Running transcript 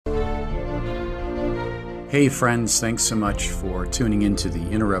Hey friends, thanks so much for tuning into the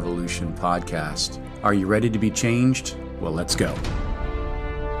Inner Revolution podcast. Are you ready to be changed? Well, let's go.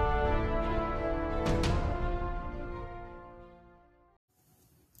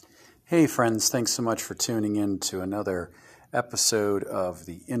 Hey friends, thanks so much for tuning in to another episode of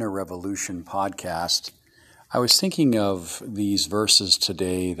the Inner Revolution podcast. I was thinking of these verses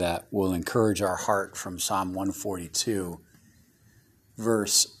today that will encourage our heart from Psalm 142,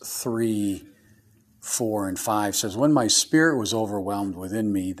 verse 3, 4, and 5 says, "When my spirit was overwhelmed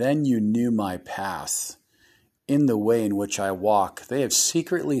within me, then you knew my path. In the way in which I walk, they have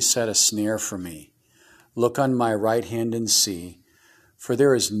secretly set a snare for me. Look on my right hand and see, for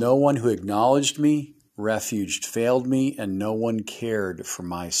there is no one who acknowledged me, refuge failed me, and no one cared for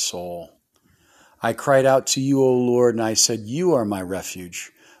my soul. I cried out to you, O Lord, and I said, you are my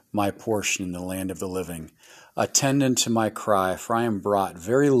refuge, my portion in the land of the living. Attend unto my cry, for I am brought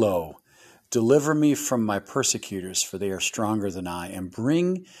very low. Deliver me from my persecutors, for they are stronger than I, and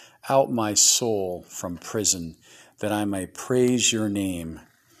bring out my soul from prison, that I may praise your name.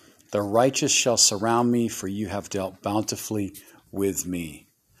 The righteous shall surround me, for you have dealt bountifully with me."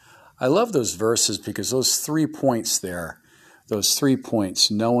 I love those verses because those 3 points there,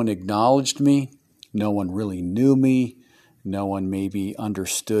 no one acknowledged me, no one really knew me, no one maybe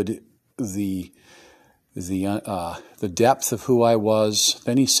understood the depth of who I was.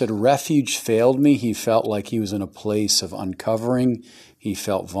 Then he said, refuge failed me. He felt like he was in a place of uncovering. He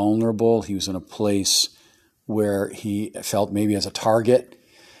felt vulnerable. He was in a place where he felt maybe as a target.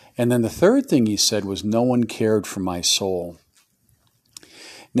 And then the third thing he said was, no one cared for my soul.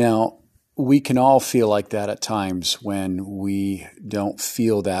 Now, we can all feel like that at times when we don't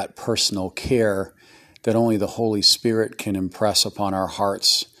feel that personal care that only the Holy Spirit can impress upon our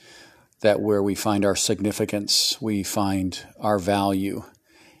hearts, that where we find our significance, we find our value.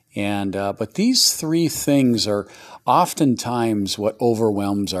 But these 3 things are oftentimes what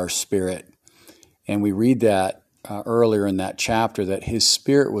overwhelms our spirit. And we read that earlier in that chapter, that his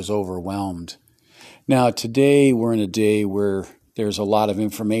spirit was overwhelmed. Now, today we're in a day where there's a lot of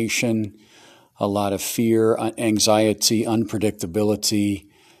information, a lot of fear, anxiety, unpredictability.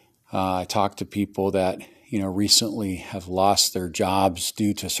 I talk to people that recently have lost their jobs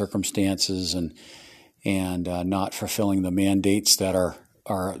due to circumstances and not fulfilling the mandates that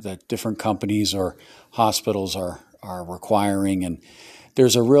that different companies or hospitals are requiring, and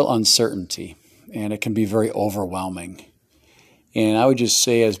there's a real uncertainty, and it can be very overwhelming. And I would just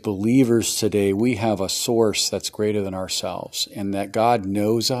say, as believers today, we have a source that's greater than ourselves, and that God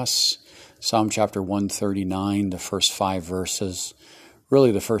knows us. Psalm chapter 139, the first 5 verses,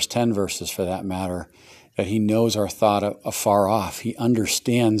 really the first 10 verses for that matter, that he knows our thought afar off. He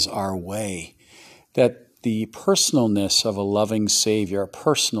understands our way. That the personalness of a loving Savior, a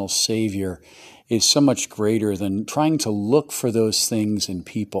personal Savior, is so much greater than trying to look for those things in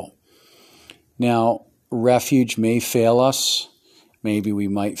people. Now, refuge may fail us. Maybe we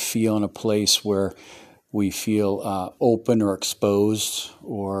might feel in a place where we feel open or exposed,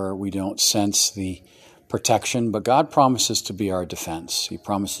 or we don't sense the protection, but God promises to be our defense. He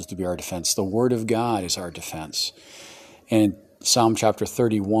promises to be our defense. The Word of God is our defense. And Proverbs chapter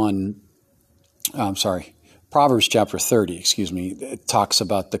 30, it talks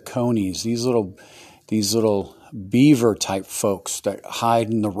about the conies, these little beaver type folks that hide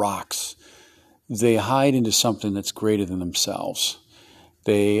in the rocks. They hide into something that's greater than themselves.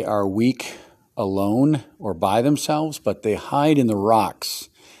 They are weak alone or by themselves, but they hide in the rocks.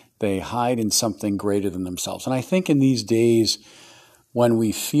 They hide in something greater than themselves. And I think in these days when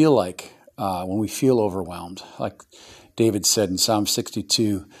we feel overwhelmed, like David said in Psalm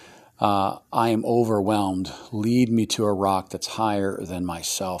 62, I am overwhelmed. Lead me to a rock that's higher than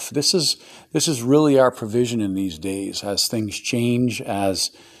myself. This is really our provision in these days as things change,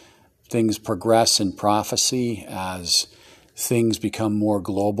 as things progress in prophecy, as things become more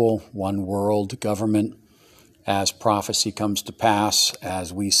global, one world government, as prophecy comes to pass,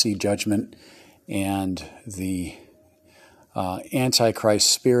 as we see judgment and the Antichrist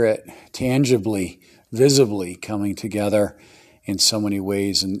spirit tangibly, visibly coming together in so many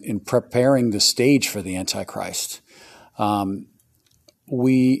ways and in preparing the stage for the Antichrist. When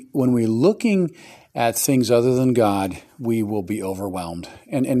we're looking at things other than God, we will be overwhelmed.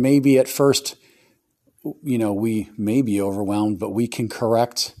 And maybe at first, we may be overwhelmed, but we can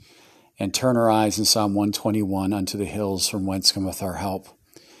correct and turn our eyes in Psalm 121 unto the hills from whence cometh our help.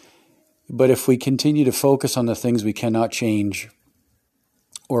 But if we continue to focus on the things we cannot change,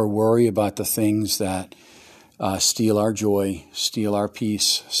 or worry about the things that steal our joy, steal our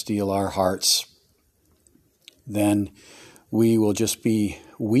peace, steal our hearts, then we will just be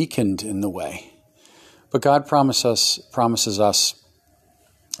weakened in the way. But God promises us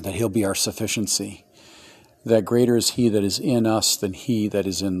that he'll be our sufficiency, that greater is he that is in us than he that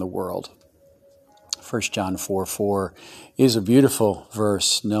is in the world. 1 John 4:4 is a beautiful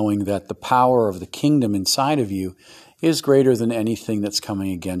verse, knowing that the power of the kingdom inside of you is greater than anything that's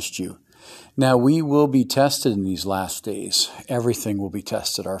coming against you. Now, we will be tested in these last days. Everything will be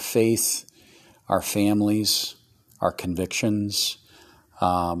tested. Our faith, our families, our convictions.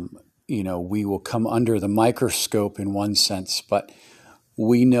 We will come under the microscope in one sense, but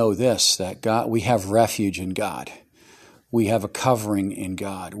we know this, that God, we have refuge in God. We have a covering in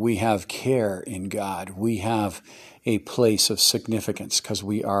God. We have care in God. We have a place of significance because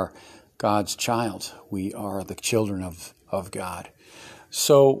we are God's child. We are the children of God.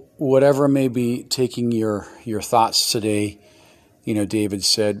 So whatever may be taking your thoughts today, David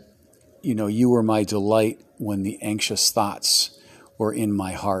said, you were my delight when the anxious thoughts were in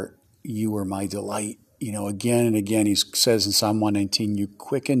my heart. You were my delight. Again and again, he says in Psalm 119, you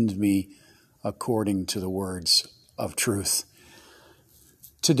quickened me according to the words of truth.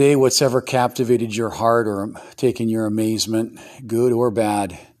 Today, what's ever captivated your heart or taken your amazement, good or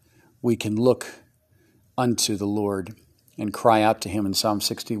bad, we can look unto the Lord and cry out to him in Psalm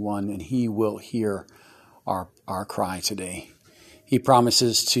 61, and he will hear our cry today. He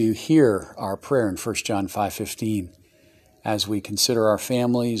promises to hear our prayer in 1 John 5:15. As we consider our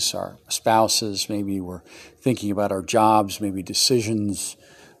families, our spouses, maybe we're thinking about our jobs, maybe decisions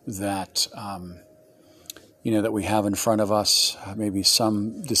that that we have in front of us, maybe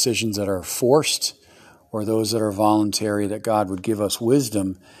some decisions that are forced or those that are voluntary, that God would give us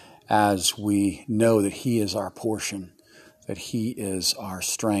wisdom as we know that he is our portion, that he is our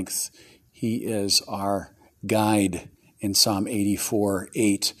strength, he is our guide in Psalm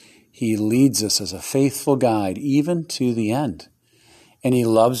 84:8. He leads us as a faithful guide, even to the end. And he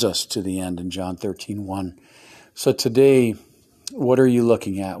loves us to the end in John 13:1. So today, what are you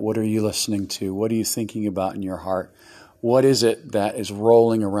looking at? What are you listening to? What are you thinking about in your heart? What is it that is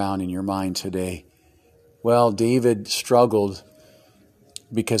rolling around in your mind today? Well, David struggled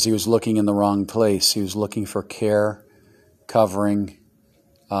because he was looking in the wrong place. He was looking for care, covering,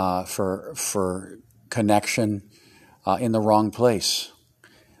 for connection in the wrong place.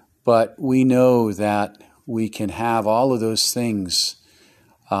 But we know that we can have all of those things.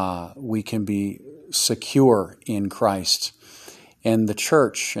 We can be secure in Christ. And the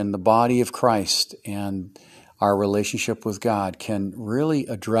church and the body of Christ and our relationship with God can really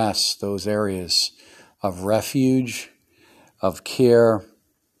address those areas of refuge, of care,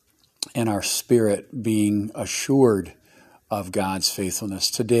 and our spirit being assured of God's faithfulness.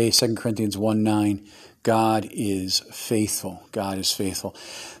 Today, 2 Corinthians 1:9, God is faithful. God is faithful.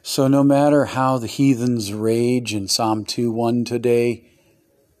 So no matter how the heathens rage in Psalm 2:1 today,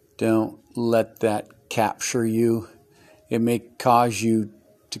 don't let that capture you. It may cause you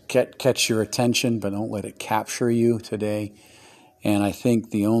to catch your attention, but don't let it capture you today. And I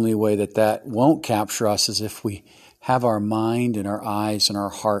think the only way that won't capture us is if we have our mind and our eyes and our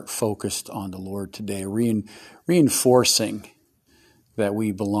heart focused on the Lord today, reinforcing that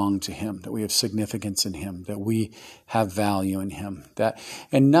we belong to him, that we have significance in him, that we have value in him.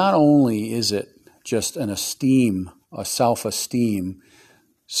 And not only is it just an esteem, a self-esteem,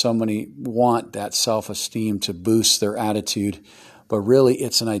 so many want that self-esteem to boost their attitude, but really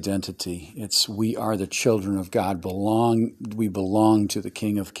it's an identity. We are the children of God. We belong to the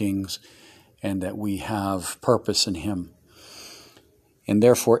King of Kings, and that we have purpose in him. And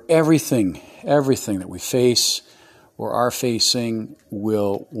therefore everything that we face or are facing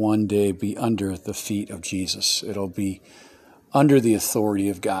will one day be under the feet of Jesus. It'll be under the authority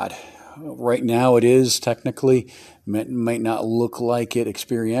of God. Right now it is technically, might not look like it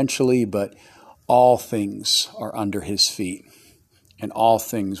experientially, but all things are under his feet, and all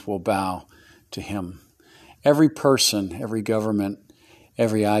things will bow to him. Every person, every government,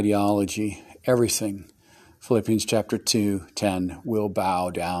 every ideology, everything, Philippians chapter 2:10, will bow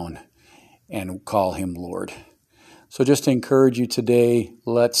down and call him Lord. So just to encourage you today,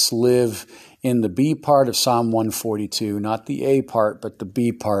 let's live in the B part of Psalm 142, not the A part, but the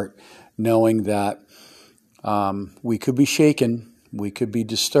B part, knowing that we could be shaken, we could be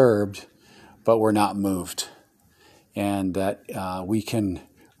disturbed, but we're not moved. And that we can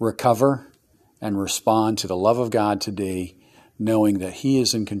recover and respond to the love of God today, knowing that he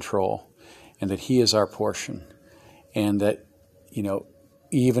is in control and that he is our portion. And that,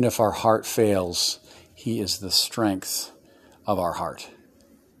 even if our heart fails, he is the strength of our heart.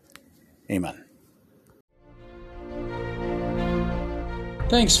 Amen.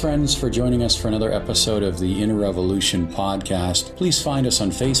 Thanks, friends, for joining us for another episode of the Inner Revolution podcast. Please find us on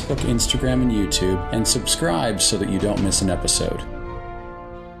Facebook, Instagram, and YouTube, and subscribe so that you don't miss an episode.